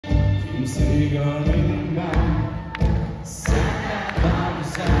Kimseyi görmedim ben senden daha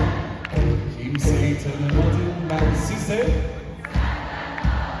güzel. Kimseyi tanımadım ben size.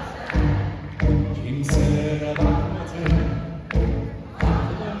 Kimselere bakmadım,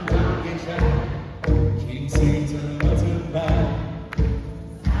 aklımdan geçer. Kimseyi tanımadım ben.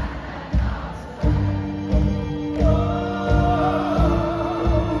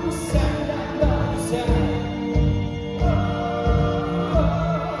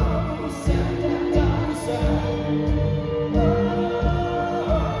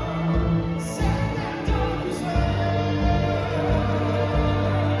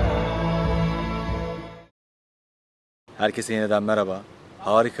 Herkese yeniden merhaba.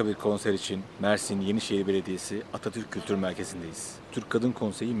 Harika bir konser için Mersin Yenişehir Belediyesi Atatürk Kültür Merkezi'ndeyiz. Türk Kadın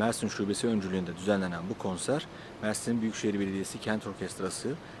Konseyi Mersin Şubesi öncülüğünde düzenlenen bu konser, Mersin Büyükşehir Belediyesi Kent Orkestrası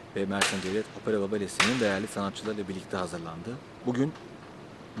ve Mersin Devlet Opera ve Balesi'nin değerli sanatçılarıyla birlikte hazırlandı. Bugün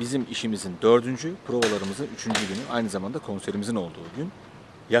bizim işimizin 4. provalarımızın 3. günü, aynı zamanda konserimizin olduğu gün.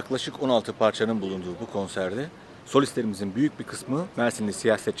 Yaklaşık 16 parçanın bulunduğu bu konserde solistlerimizin büyük bir kısmı Mersinli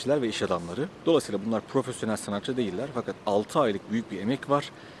siyasetçiler ve iş adamları. Dolayısıyla bunlar profesyonel sanatçı değiller, fakat 6 aylık büyük bir emek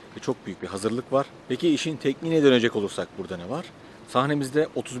var ve çok büyük bir hazırlık var. Peki işin tekniğine dönecek olursak burada ne var? Sahnemizde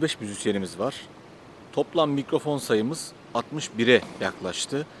 35 müzisyenimiz var. Toplam mikrofon sayımız 61'e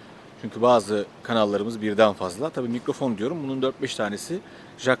yaklaştı. Çünkü bazı kanallarımız birden fazla. Tabii mikrofon diyorum, bunun 4-5 tanesi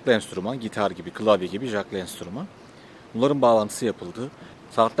jacklı enstrüman, gitar gibi, klavye gibi jacklı enstrüman. Bunların bağlantısı yapıldı.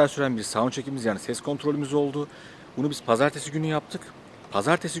 Saatler süren bir sound check'imiz, yani ses kontrolümüz oldu. Bunu biz pazartesi günü yaptık.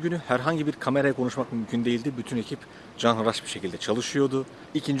 Pazartesi günü herhangi bir kameraya konuşmak mümkün değildi. Bütün ekip canhıraş bir şekilde çalışıyordu.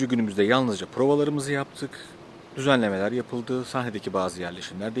 İkinci günümüzde yalnızca provalarımızı yaptık. Düzenlemeler yapıldı. Sahnedeki bazı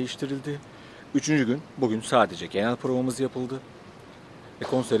yerleşimler değiştirildi. Üçüncü gün, bugün sadece genel provamız yapıldı. Ve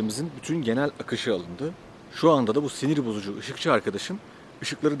konserimizin bütün genel akışı alındı. Şu anda da bu sinir bozucu ışıkçı arkadaşım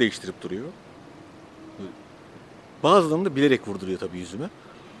ışıkları değiştirip duruyor. Bazılarını da bilerek vurduruyor tabii yüzüme.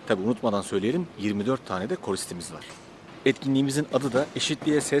 Tabii unutmadan söyleyelim, 24 tane de koristimiz var. Etkinliğimizin adı da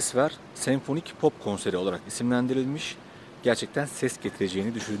Eşitliğe Ses Ver Senfonik Pop Konseri olarak isimlendirilmiş. Gerçekten ses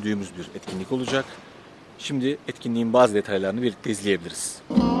getireceğini düşündüğümüz bir etkinlik olacak. Şimdi etkinliğin bazı detaylarını birlikte izleyebiliriz.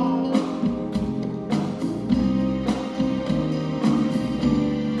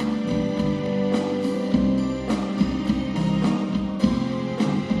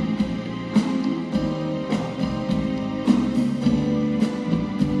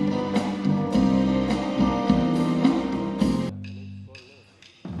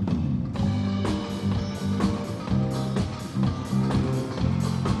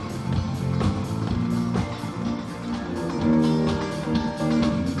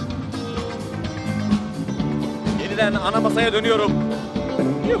 Yeniden ana masaya dönüyorum.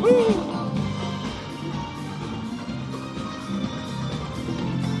 Yuhuu!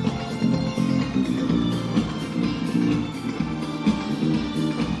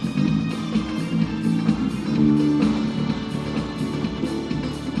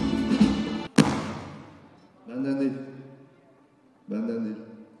 Benden değil. Benden değil.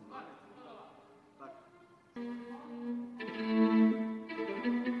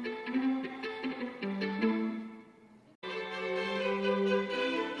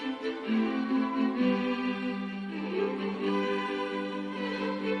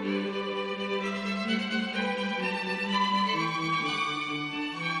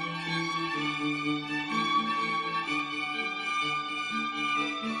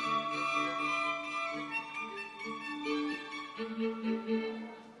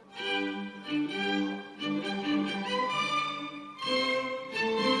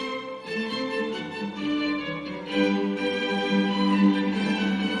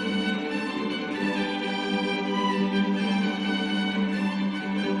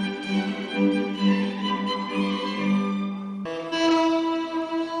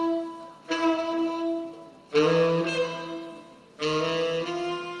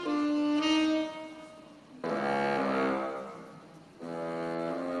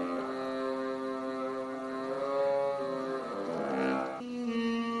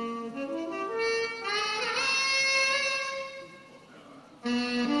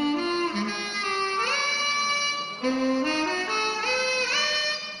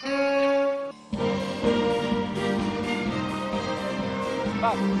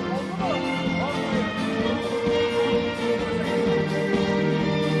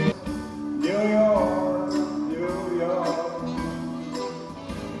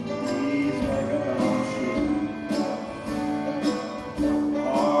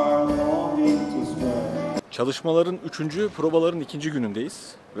 Çalışmaların 3. provaların 2.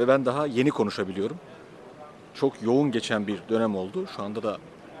 günündeyiz ve ben daha yeni konuşabiliyorum. Çok yoğun geçen bir dönem oldu. Şu anda da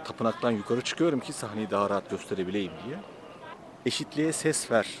tapınaktan yukarı çıkıyorum ki sahneyi daha rahat gösterebileyim diye. Eşitliğe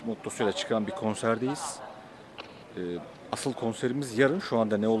Ses Ver Mottosuyla çıkan bir konserdeyiz. Asıl konserimiz yarın. Şu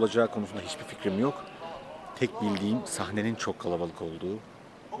anda ne olacağı konusunda hiçbir fikrim yok. Tek bildiğim sahnenin çok kalabalık olduğu.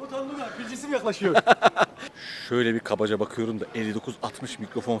 Komutanlığı bilgisim yaklaşıyor. Şöyle bir kabaca bakıyorum da 59-60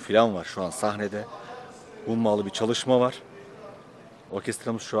 mikrofon falan var şu an sahnede. Hummalı bir çalışma var.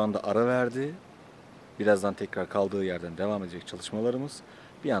 Orkestramız şu anda ara verdi. Birazdan tekrar kaldığı yerden devam edecek çalışmalarımız.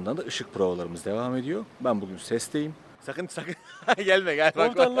 Bir yandan da ışık provalarımız devam ediyor. Ben bugün sesteyim. Sakın gelme.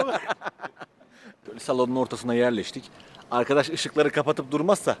 Komutanlığı. Böyle salonun ortasına yerleştik. Arkadaş ışıkları kapatıp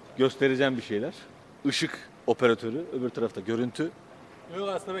durmazsa göstereceğim bir şeyler. Işık operatörü, öbür tarafta görüntü. Yok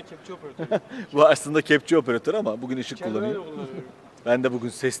aslında ben kepçe operatörüyüm. Bu aslında kepçe operatörü ama bugün ışık Kendime de kullanıyor. kullanıyorum. Ben de bugün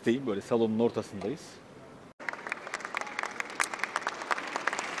sesteyim. Böyle salonun ortasındayız.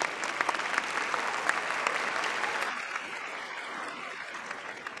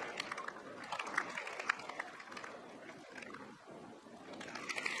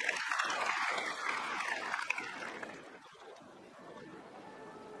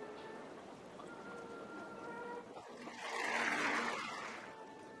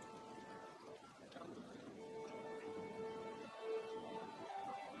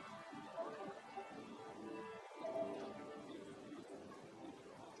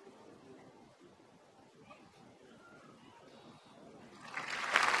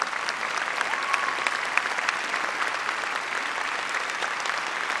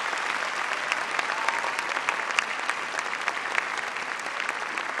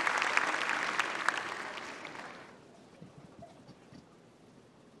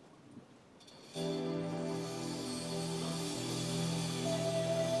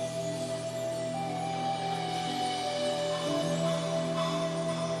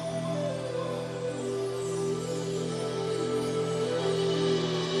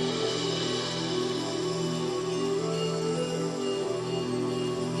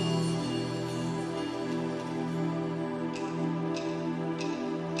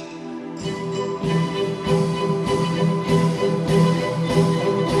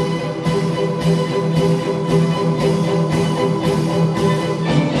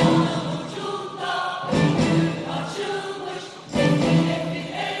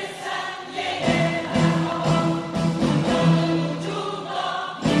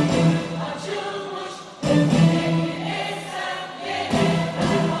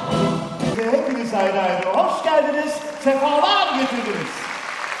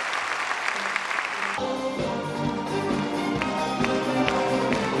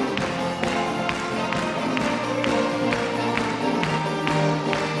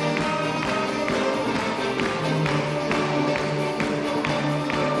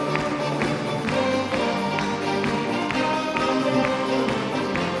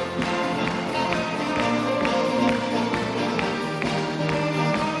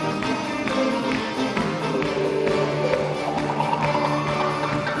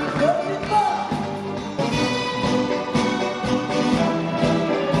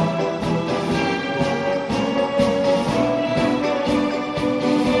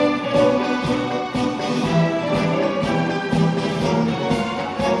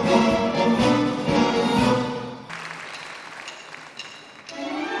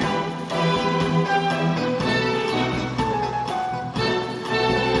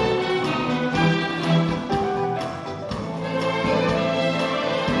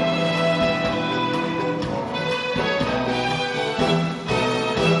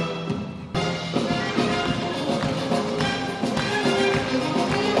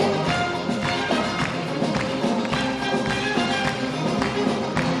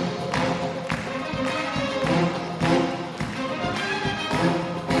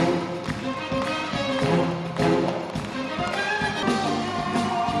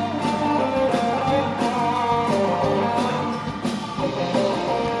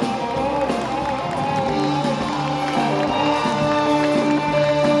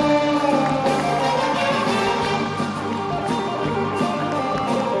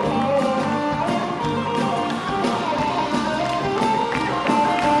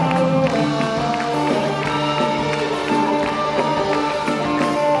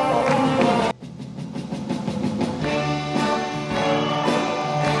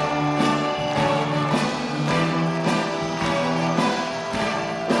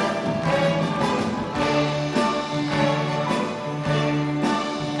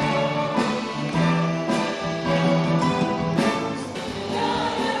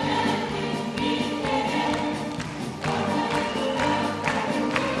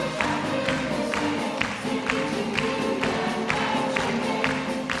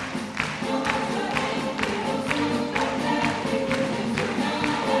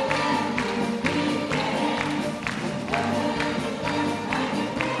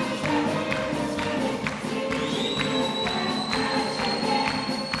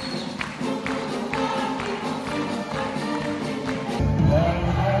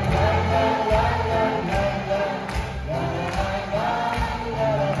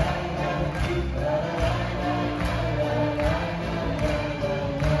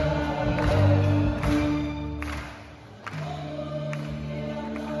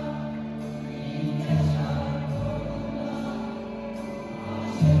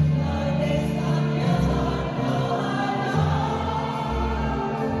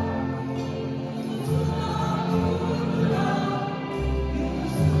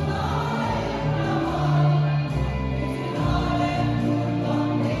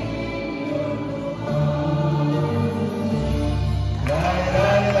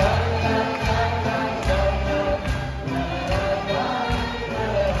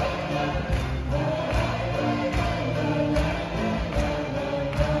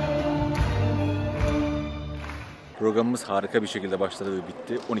 Programımız harika bir şekilde başladı ve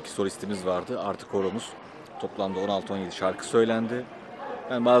bitti. 12 solistimiz vardı. Artı koromuz. Toplamda 16-17 şarkı söylendi.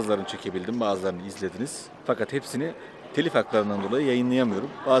 Ben bazılarını çekebildim, bazılarını izlediniz. Fakat hepsini telif haklarından dolayı yayınlayamıyorum.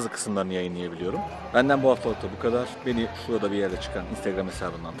 Bazı kısımlarını yayınlayabiliyorum. Benden bu haftalık da bu kadar. Beni şurada bir yerde çıkan Instagram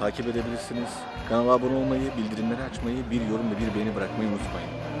hesabından takip edebilirsiniz. Kanala abone olmayı, bildirimleri açmayı, bir yorum ve bir beğeni bırakmayı unutmayın.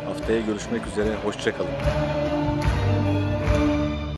 Haftaya görüşmek üzere, hoşça kalın.